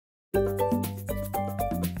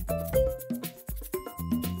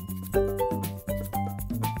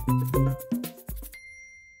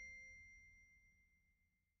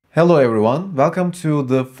Hello everyone, welcome to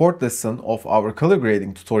the fourth lesson of our color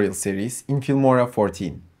grading tutorial series in Filmora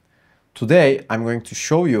 14. Today I'm going to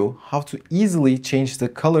show you how to easily change the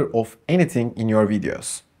color of anything in your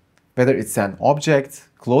videos. Whether it's an object,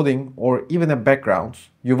 clothing, or even a background,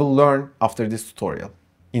 you will learn after this tutorial.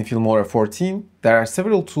 In Filmora 14, there are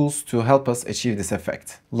several tools to help us achieve this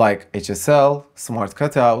effect, like HSL, Smart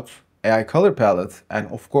Cutout, AI color palette, and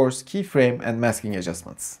of course keyframe and masking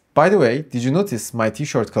adjustments. By the way, did you notice my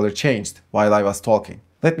t-shirt color changed while I was talking?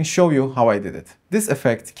 Let me show you how I did it. This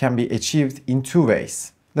effect can be achieved in two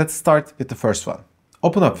ways. Let's start with the first one.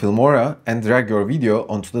 Open up Filmora and drag your video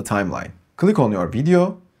onto the timeline. Click on your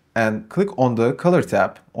video and click on the color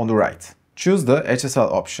tab on the right. Choose the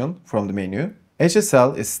HSL option from the menu.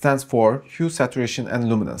 HSL stands for Hue, Saturation and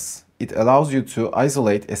Luminance. It allows you to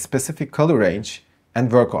isolate a specific color range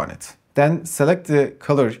and work on it. Then select the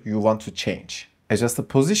color you want to change. Adjust the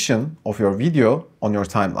position of your video on your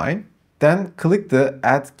timeline. Then click the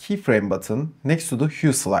Add Keyframe button next to the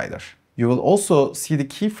Hue slider. You will also see the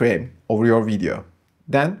keyframe over your video.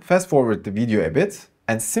 Then fast forward the video a bit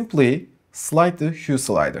and simply slide the Hue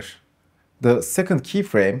slider. The second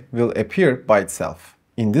keyframe will appear by itself.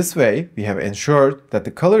 In this way, we have ensured that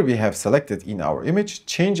the color we have selected in our image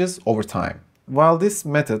changes over time. While this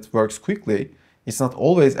method works quickly, it's not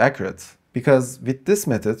always accurate, because with this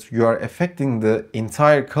method you are affecting the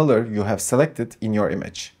entire color you have selected in your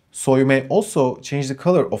image. So you may also change the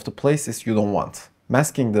color of the places you don't want.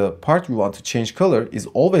 Masking the part you want to change color is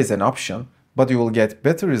always an option, but you will get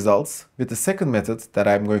better results with the second method that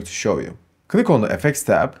I'm going to show you. Click on the Effects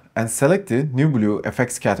tab and select the New Blue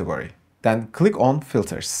Effects category. Then click on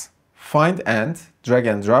Filters. Find and drag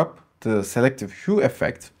and drop the selective hue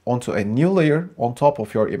effect onto a new layer on top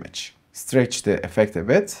of your image. Stretch the effect a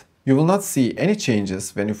bit. You will not see any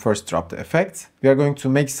changes when you first drop the effect. We are going to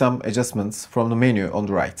make some adjustments from the menu on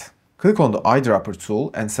the right. Click on the eyedropper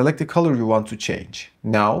tool and select the color you want to change.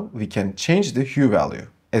 Now we can change the hue value.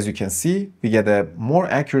 As you can see, we get a more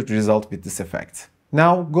accurate result with this effect.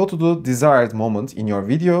 Now go to the desired moment in your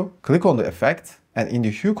video, click on the effect, and in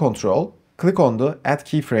the hue control, click on the Add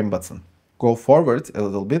Keyframe button. Go forward a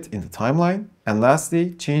little bit in the timeline, and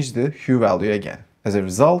lastly, change the hue value again. As a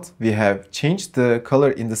result, we have changed the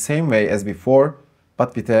color in the same way as before,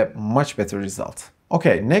 but with a much better result.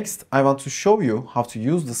 Okay, next I want to show you how to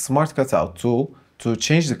use the Smart Cutout tool to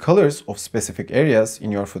change the colors of specific areas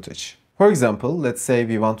in your footage. For example, let's say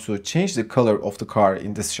we want to change the color of the car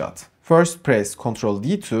in this shot. First, press Ctrl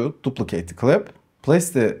D to duplicate the clip.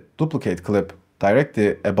 Place the duplicate clip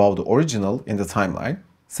directly above the original in the timeline.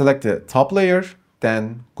 Select the top layer,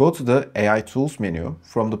 then go to the AI Tools menu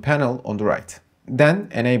from the panel on the right. Then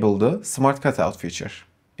enable the Smart Cutout feature.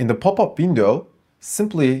 In the pop-up window,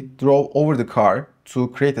 simply draw over the car to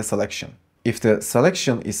create a selection. If the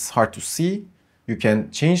selection is hard to see, you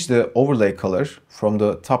can change the overlay color from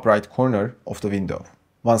the top right corner of the window.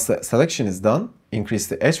 Once the selection is done, increase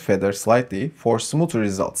the edge feather slightly for smoother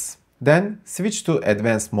results. Then switch to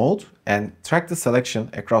Advanced mode and track the selection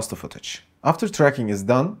across the footage. After tracking is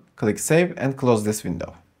done, click Save and close this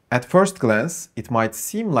window. At first glance, it might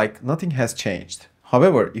seem like nothing has changed.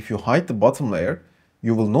 However, if you hide the bottom layer,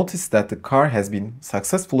 you will notice that the car has been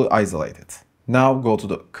successfully isolated. Now go to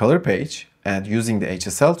the color page, and using the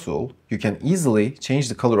HSL tool, you can easily change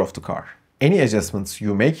the color of the car. Any adjustments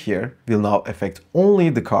you make here will now affect only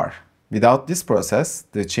the car. Without this process,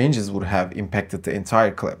 the changes would have impacted the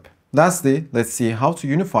entire clip. Lastly, let's see how to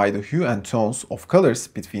unify the hue and tones of colors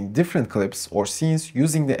between different clips or scenes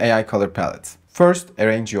using the AI color palette. First,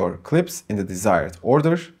 arrange your clips in the desired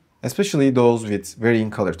order, especially those with varying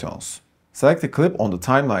color tones. Select the clip on the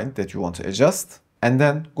timeline that you want to adjust, and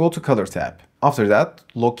then go to Color tab. After that,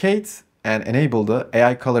 locate and enable the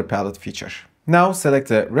AI color palette feature. Now select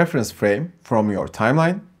a reference frame from your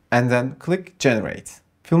timeline, and then click Generate.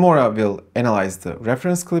 Filmora will analyze the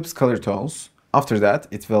reference clip's color tones. After that,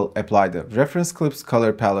 it will apply the reference clip's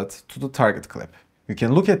color palette to the target clip. You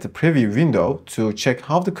can look at the preview window to check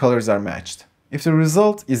how the colors are matched. If the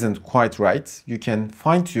result isn't quite right, you can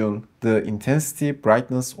fine-tune the intensity,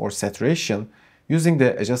 brightness, or saturation using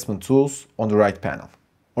the adjustment tools on the right panel.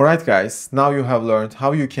 Alright guys, now you have learned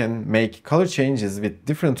how you can make color changes with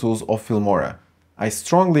different tools of Filmora. I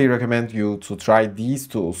strongly recommend you to try these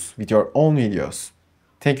tools with your own videos.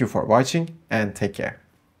 Thank you for watching and take care.